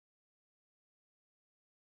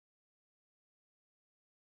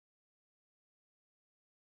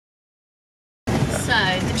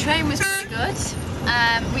the train was pretty good.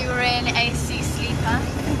 We were in a sleeper.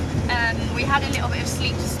 We had a little bit of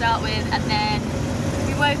sleep to start with, and then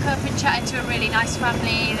we woke up and chatted to a really nice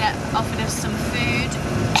family that offered us some food.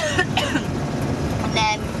 And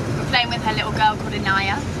then we're playing with her little girl called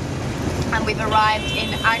Anaya. And we've arrived in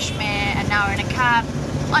Ajmer, and now we're in a cab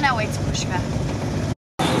on our way to Pushkar.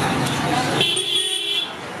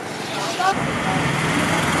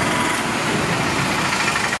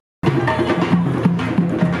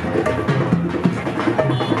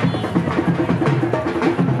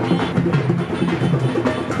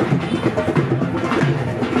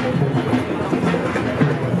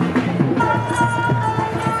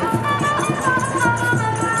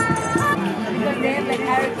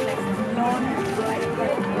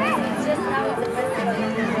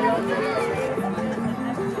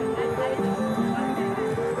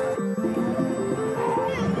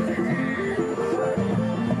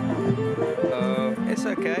 It's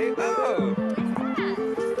okay. Oh!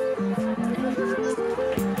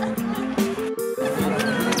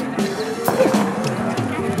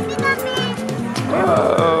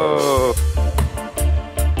 Oh!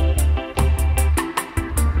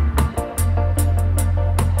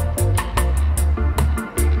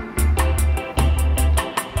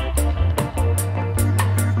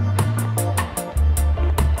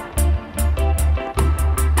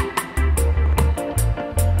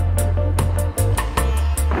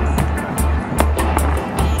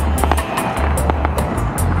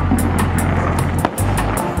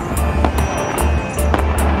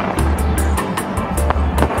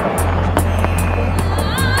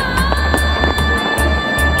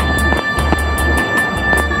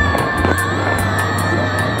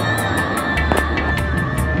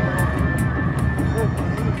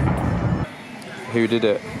 Who did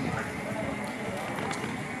it?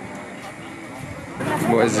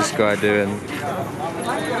 What is this guy doing? He's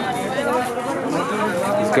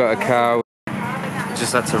got a cow.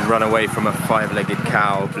 Just had to run away from a 5-legged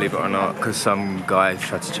cow, believe it or not, because some guy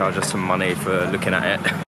tried to charge us some money for looking at it.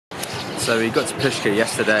 So we got to Pushkar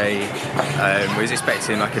yesterday. We was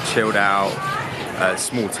expecting like a chilled out,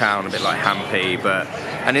 small town, a bit like Hampi,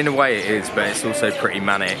 and in a way it is, but it's also pretty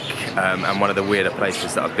manic, and one of the weirder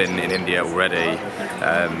places that I've been in India already.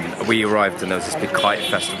 We arrived and there was this big kite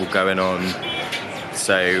festival going on,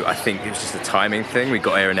 so I think it was just a timing thing. We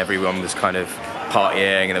got here and everyone was kind of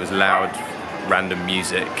partying and there was loud random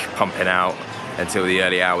music pumping out until the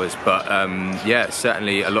early hours, but yeah,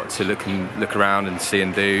 certainly a lot to look around and see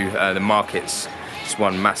and do. The market's just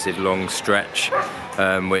one massive long stretch,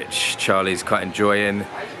 which Charlie's quite enjoying.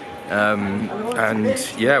 And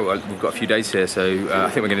yeah, well, we've got a few days here, so I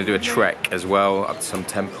think we're going to do a trek as well up to some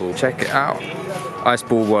temple. Check it out. Ice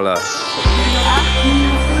ball walla.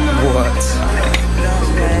 What?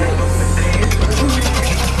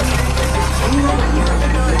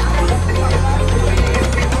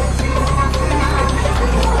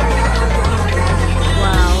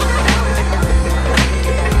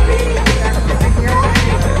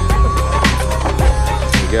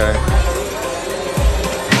 Go.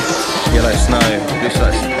 Yellow snow. Looks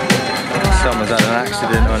like someone's had an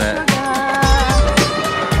accident on it.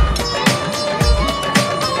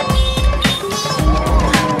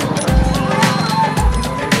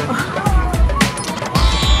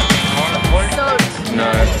 No.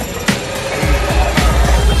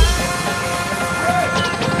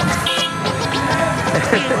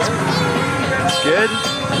 It's good?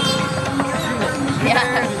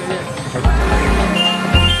 Yeah.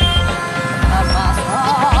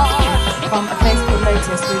 From a place called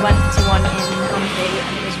Lotus, we went to one in Hampi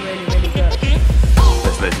and it was really, really good.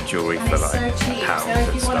 There's loads of jewellery for like so cheap. pounds So if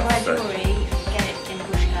and you want to buy stuff. jewellery, get it in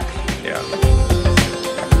Pushkar. Yeah.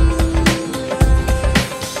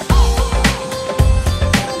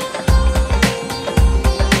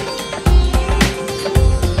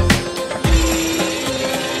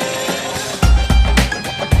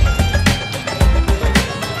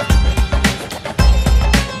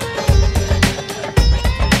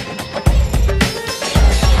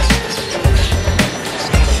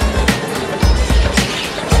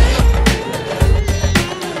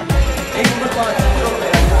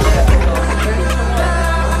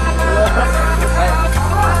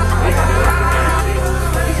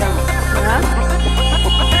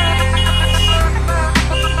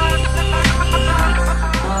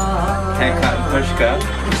 Pushkar.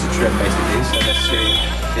 It's a trip basically, so let's see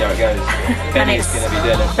how it goes. Benny's going to be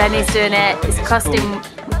doing it. Benny's doing it. It's costing.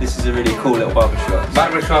 This is a really cool little barbershop.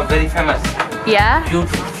 Barbershop, very famous. Yeah?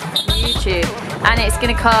 YouTube. YouTube. And it's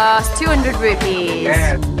going to cost 200 rupees.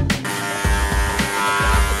 Yeah.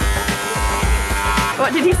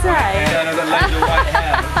 What did he say? Yeah, I've got loads of white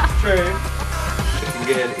hair. It's true. Looking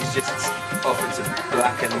good. It's just offered to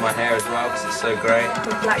blacken my hair as well because it's so grey.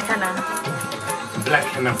 Black henna. Black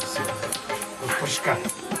henna. Pushkar.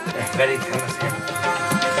 Very famous hair.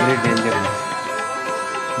 Very dangerous.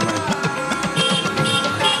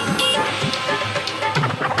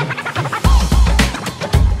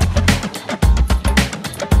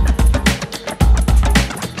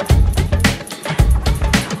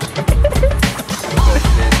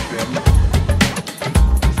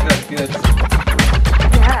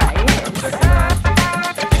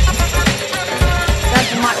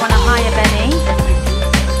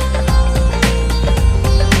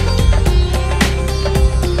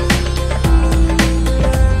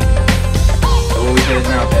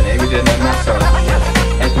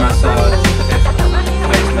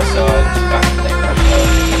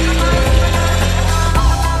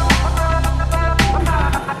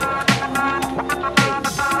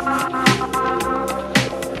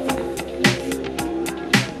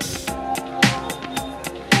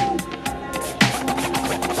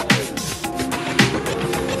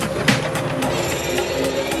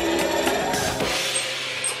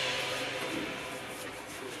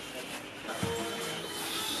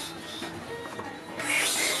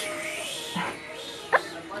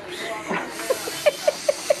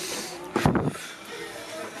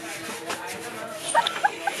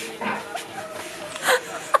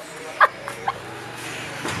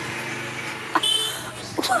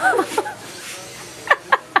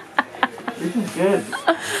 Good.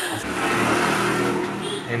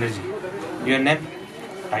 Energy. Your name?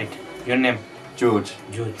 Right. Your name? George.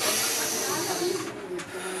 George.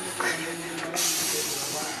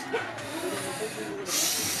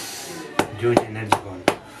 George energy gone.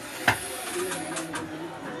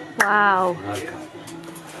 Wow. Welcome.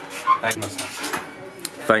 Thank you, sir.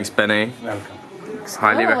 Thanks, Benny. Welcome.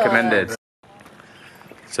 Highly recommended.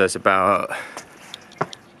 So it's about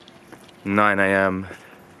 9 AM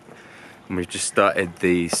and we've just started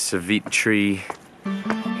the Savitri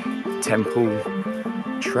Temple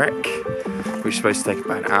trek, which is supposed to take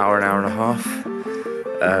about an hour and a half.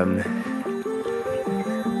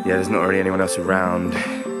 Yeah, there's not really anyone else around.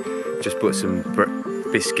 Just bought some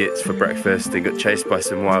biscuits for breakfast. They got chased by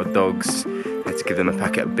some wild dogs. Had to give them a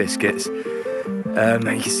packet of biscuits. And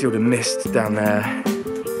you can see all the mist down there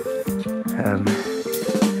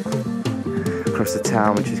across the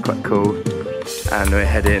town, which is quite cool. And we're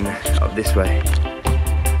heading up this way.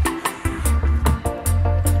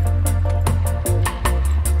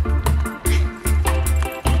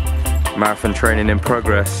 Marathon training in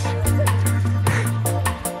progress.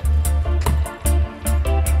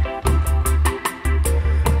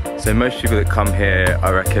 So most people that come here,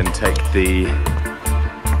 I reckon, take the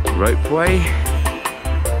ropeway,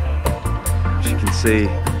 as you can see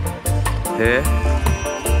here.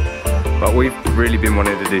 But we've really been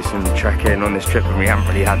wanting to do some trekking on this trip and we haven't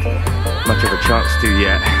really had much of a chance to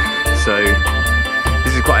yet. So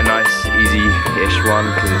this is quite a nice, easy-ish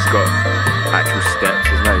one because it's got actual steps.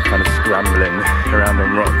 There's no kind of scrambling around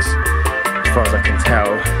on rocks, as far as I can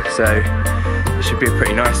tell. So it should be a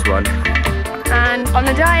pretty nice one. And on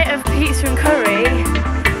a diet of pizza and curry,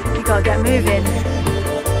 you gotta get moving.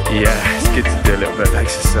 Yeah, it's good to do a little bit of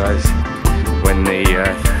exercise when the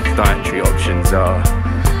dietary options are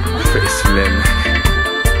pretty slim.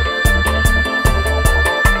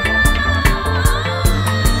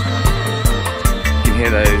 You can hear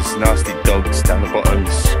those nasty dogs down the bottom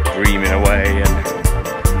screaming away and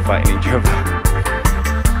fighting each other.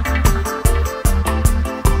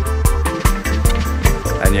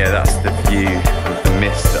 And yeah, that's the view of the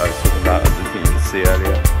mist that I was talking about, as you can see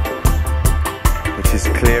earlier, which is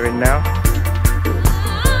clearing now.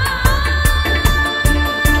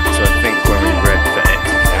 So I think when we read that it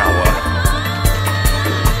took an hour,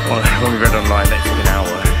 well, when we read online that it took an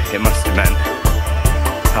hour, it must have meant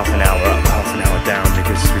half an hour up, half an hour down,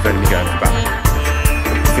 because we've only been going for about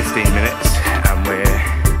 15 minutes and we're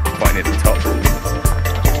quite near the top.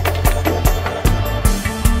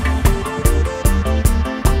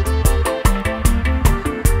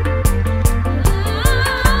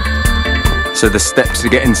 So the steps are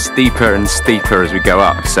getting steeper and steeper as we go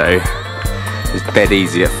up, so it's dead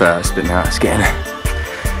easy at first, but now it's getting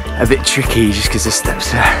a bit tricky just because the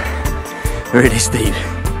steps are really steep.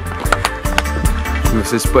 We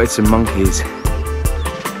also spotted some monkeys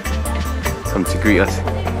come to greet us.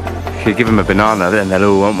 If you give them a banana, then they'll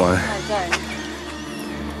all want one.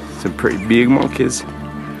 Some pretty big monkeys.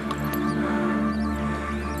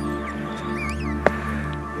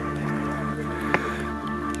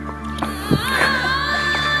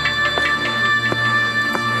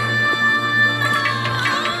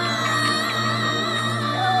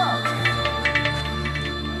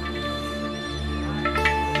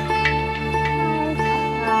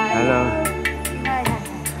 Hello.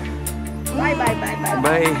 Bye bye bye bye.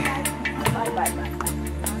 Bye. Bye bye bye.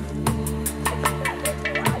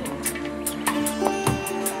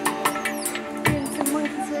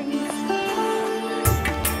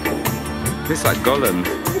 It's like Gollum.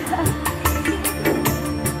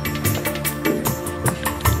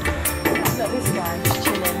 Look, this guy is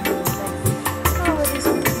chilling. Oh, this is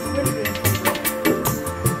really beautiful.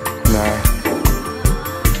 No.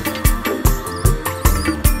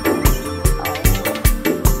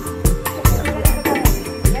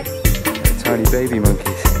 Tiny baby monkeys.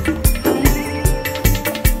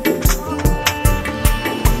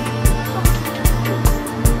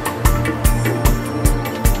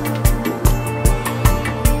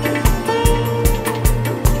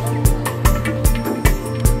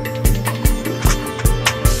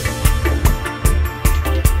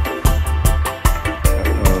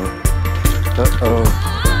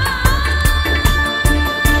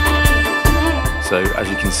 So as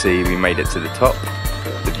you can see, we made it to the top.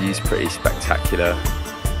 The view's pretty spectacular.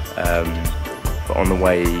 But on the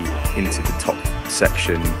way into the top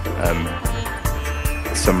section,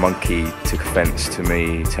 some monkey took offence to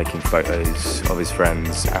me taking photos of his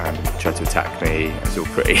friends and tried to attack me. It was all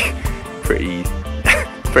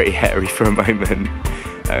pretty hairy for a moment.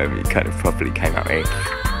 He kind of properly came at me,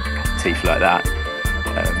 teeth like that.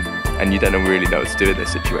 And you don't really know what to do in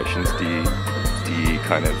those situations. Do you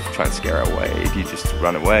kind of try and scare her away? Do you just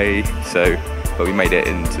run away? But we made it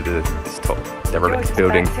into this top derelict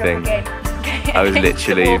building thing. I was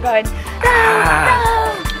literally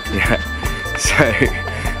yeah.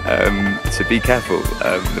 So be careful.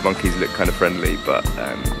 The monkeys look kind of friendly, but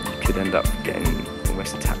you could end up getting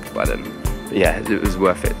almost attacked by them. But yeah, it was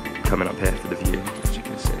worth it coming up here for the view, as you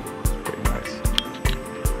can see. Pretty nice.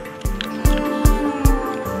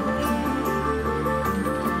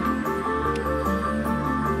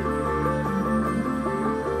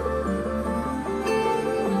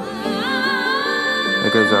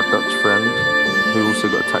 There goes our Dutch friend, who also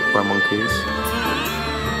got attacked by monkeys.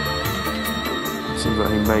 Seems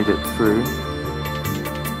like he made it through.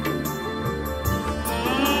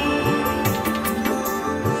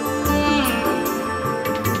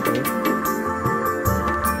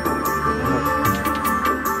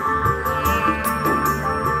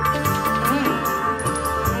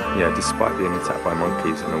 Yeah, despite being attacked by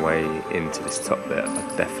monkeys on the way into this top bit,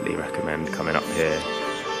 I definitely recommend coming up here.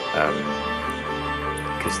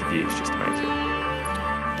 Because the view is just amazing.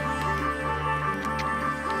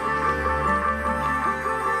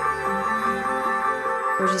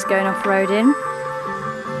 We're just going off-roading.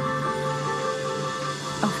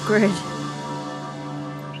 Off-grid.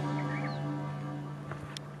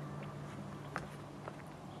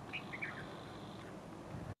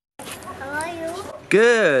 How are you?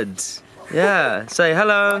 Good. Yeah. Say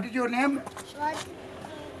hello. What is your name?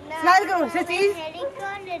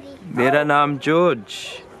 Mera naam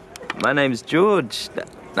George. My name's George.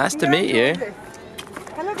 Nice to meet you.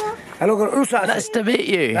 Hello, Usa. Nice to meet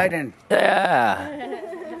you. Right then. Yeah.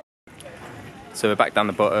 So we're back down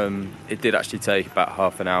the bottom. It did actually take about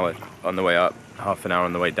half an hour on the way up, half an hour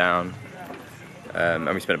on the way down. And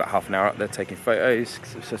we spent about half an hour up there taking photos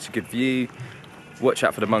because it was such a good view. Watch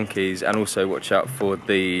out for the monkeys, and also watch out for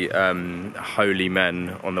the holy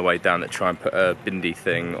men on the way down that try and put a bindi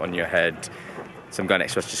thing on your head. Some guy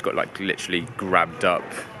next to us just got like literally grabbed up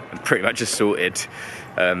and pretty much assaulted,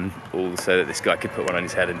 all so that this guy could put one on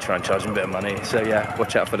his head and try and charge him a bit of money. So yeah,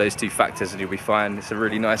 watch out for those two factors and you'll be fine. It's a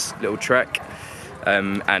really nice little trek,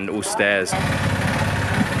 and all stairs.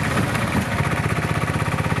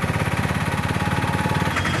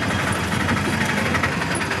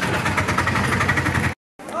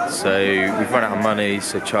 So we've run out of money,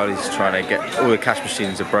 so Charlie's trying to get, all the cash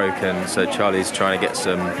machines are broken, so Charlie's trying to get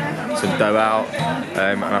some dough out,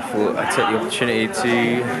 and I thought I'd take the opportunity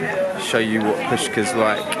to show you what Pushkar's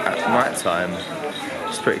like at night time.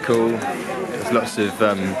 It's pretty cool. There's lots of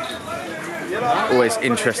always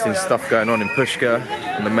interesting stuff going on in Pushkar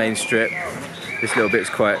on the main strip. This little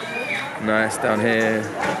bit's quite nice down here.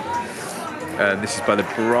 This is by the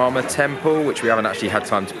Brahma temple, which we haven't actually had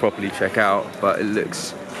time to properly check out, but it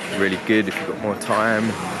looks really good if you've got more time.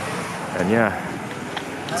 And yeah,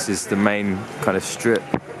 this is the main kind of strip.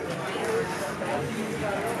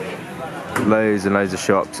 Loads and loads of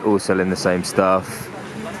shops all selling the same stuff.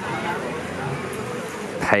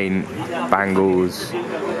 Paint, bangles,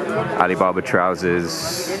 Alibaba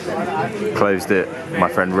trousers, clothes that my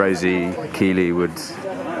friend Rosie Keeley would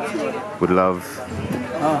love.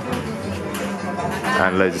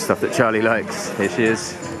 And loads of stuff that Charlie likes. Here she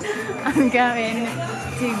is. I'm going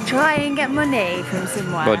to try and get money from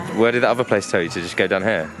somewhere. Well, where did the other place tell you to just go down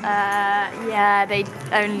here? Yeah, they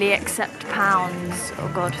only accept pounds. Oh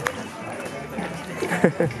God. I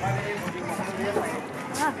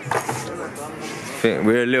think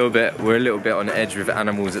we're a little bit on edge with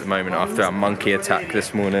animals at the moment after our monkey attack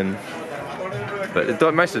this morning.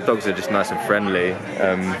 But most of the dogs are just nice and friendly.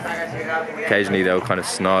 Occasionally they'll kind of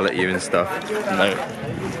snarl at you and stuff. No.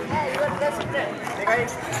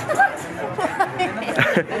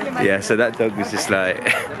 Yeah, so that dog was just like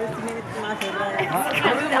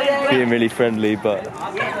being really friendly, but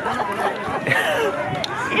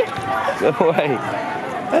go away.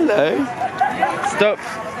 Hello. Stop.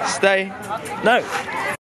 Stay. No.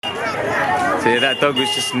 So yeah, that dog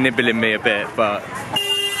was just nibbling me a bit, but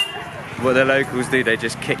what the locals do, they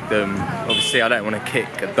just kick them. Obviously I don't want to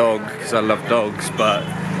kick a dog because I love dogs, but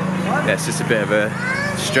yeah, it's just a bit of a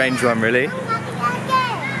strange one really.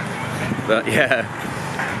 But yeah.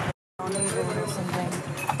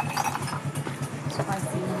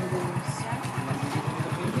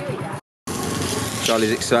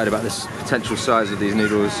 Charlie's excited about this potential size of these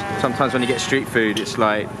noodles. Sometimes when you get street food, it's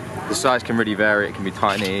like the size can really vary. It can be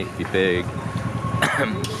tiny, it can be big.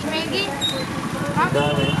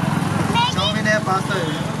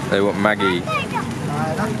 They want Maggie,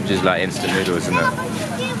 which is like instant noodles, isn't it?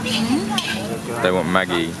 They want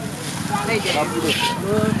Maggie. They do.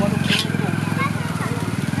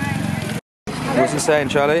 What's it saying,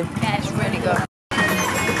 Charlie? Yeah, it's really good.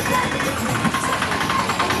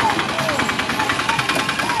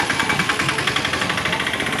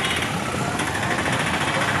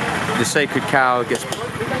 The sacred cow gets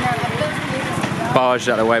barged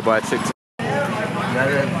out of the way by a tuk-tuk.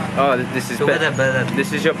 Oh, this is brother.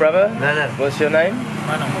 This is your brother? Brother. What's your name?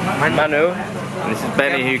 Manu. Manu. And this is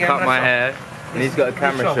Benny who cut my hair. And he's got a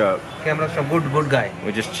camera shop. Camera shop, good guy.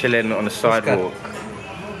 We're just chilling on the sidewalk.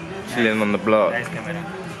 Chilling on the block. Nice camera.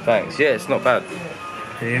 Thanks. Yeah, it's not bad.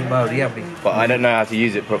 But I don't know how to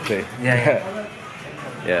use it properly. Yeah.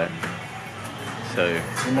 Yeah. So,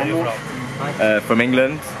 from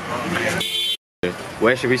England.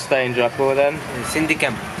 Where should we stay in Jaipur then? Sindhi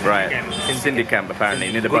camp. Right. Sindhi camp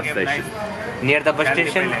apparently, near the bus station. Near the bus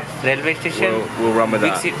station, railway station. We'll run with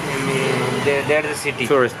big that. city. There's the city.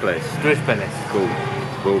 Tourist place. Tourist palace. Cool.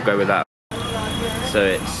 We'll go with that. So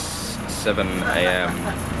it's 7 AM.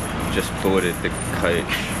 Just boarded the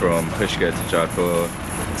coach from Pushkar to Jaipur.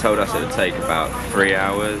 Told us it would take about 3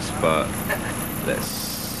 hours, but let's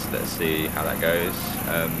see how that goes.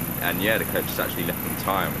 And yeah, the coach has actually left on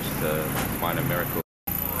time, which is a minor miracle.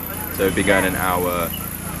 So we'll be going an hour.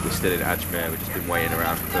 We're still in Ajmer. We've just been waiting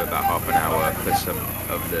around for about half an hour for some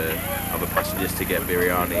of the other passengers to get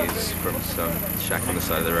biryanis from some shack on the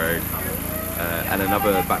side of the road. And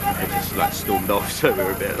another backpacker just like stormed off, so we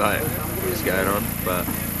were a bit like, what's going on? But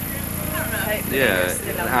yeah,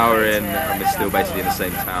 an hour in and we're still basically in the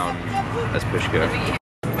same town as Pushkar.